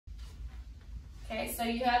Okay, so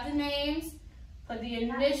you have the names. Put the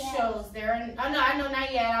initials there. Oh, no, I know,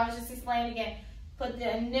 not yet. I was just explaining again. Put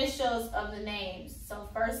the initials of the names. So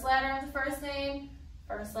first letter of the first name,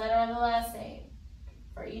 first letter of the last name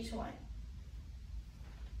for each one.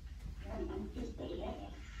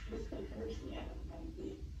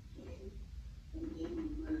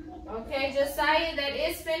 Okay, Josiah, that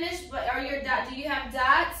is finished. But are your dot? Do you have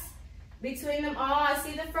dots between them all? I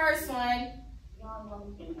see the first one.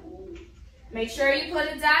 Make sure you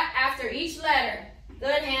put a dot after each letter.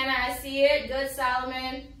 Good, Hannah. I see it. Good,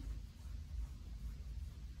 Solomon.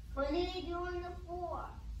 What are you doing the 4?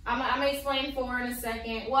 I'm going to explain 4 in a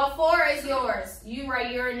second. Well, 4 is yours. You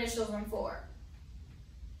write your initials on 4.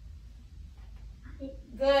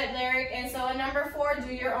 Good, Lyric. And so in number 4,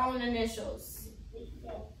 do your own initials.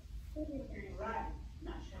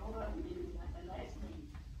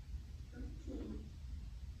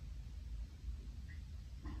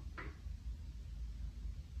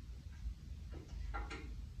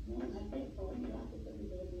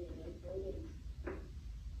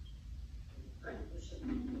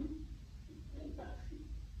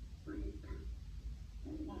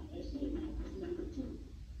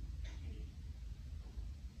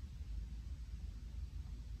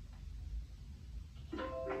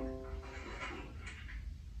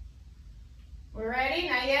 We're ready?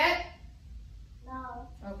 Not yet? No.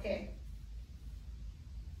 Okay.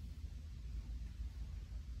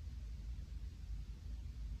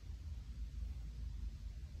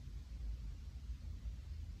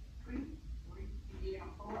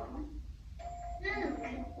 Let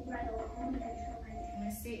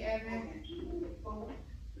me see, Evan.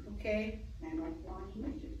 Okay.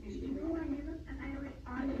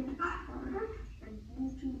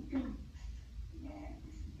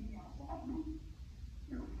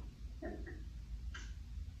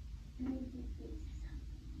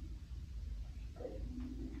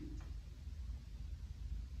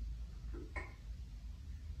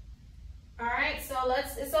 All right, so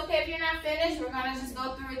it's okay if you're not finished. We're going to just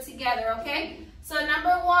go through it together, okay? So number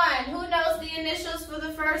 1, who knows the initials for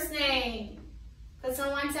the first name? Could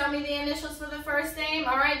someone tell me the initials for the first name?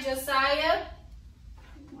 All right, Josiah.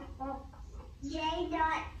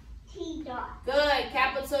 J.T. Good.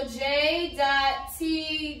 Capital J dot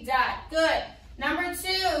T dot. Good. Number 2.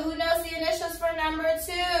 Who knows the initials for number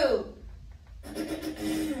 2?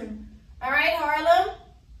 All right, Harlem.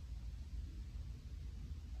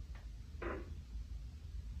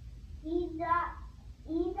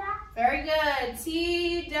 Very good.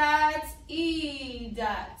 T dot E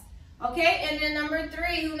dot. Okay, and then number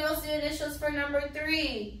 3. Who knows the initials for number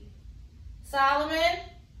 3? Solomon.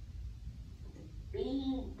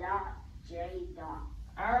 B.J.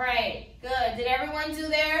 All right, good. Did everyone do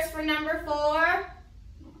theirs for number 4?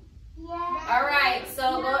 Yeah. All right,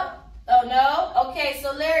 so go. Oh, no? Okay,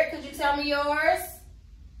 so Lyric, could you tell me yours?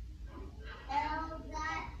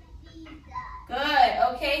 L.C. Good.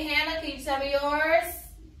 Okay, Hannah, can you tell me yours?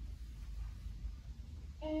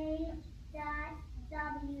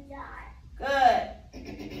 A.W. Good.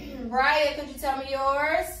 Raya, could you tell me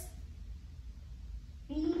yours?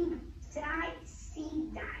 B.C.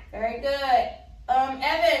 Very good.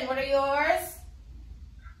 Evan, what are yours?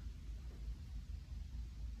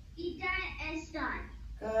 E.S.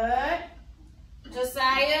 Good.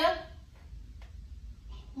 Josiah?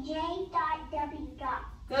 J.W.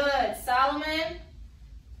 Good. Solomon?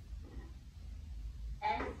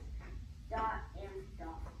 S.M.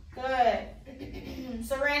 Good.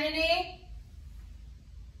 Serenity?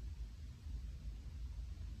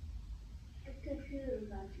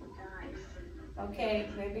 Okay,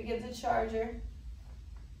 maybe get the charger.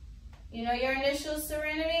 You know your initials,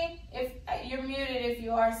 Serenity? If you're muted if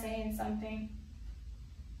you are saying something.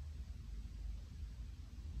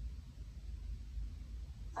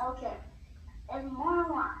 Okay. And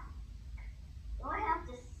more one. Do I have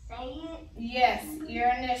to say it? Yes, your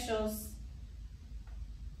initials.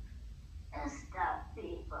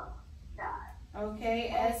 Okay,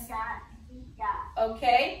 S.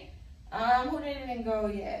 Okay. Who didn't even go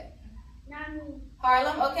yet? Not me.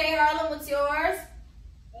 Harlem. Okay, Harlem, what's yours?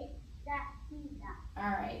 All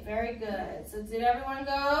right, very good. So did everyone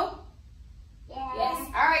go? Yeah. Yes.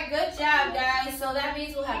 All right, good job, guys. So that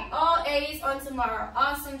means we'll have all A's on tomorrow.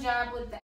 Awesome job with that.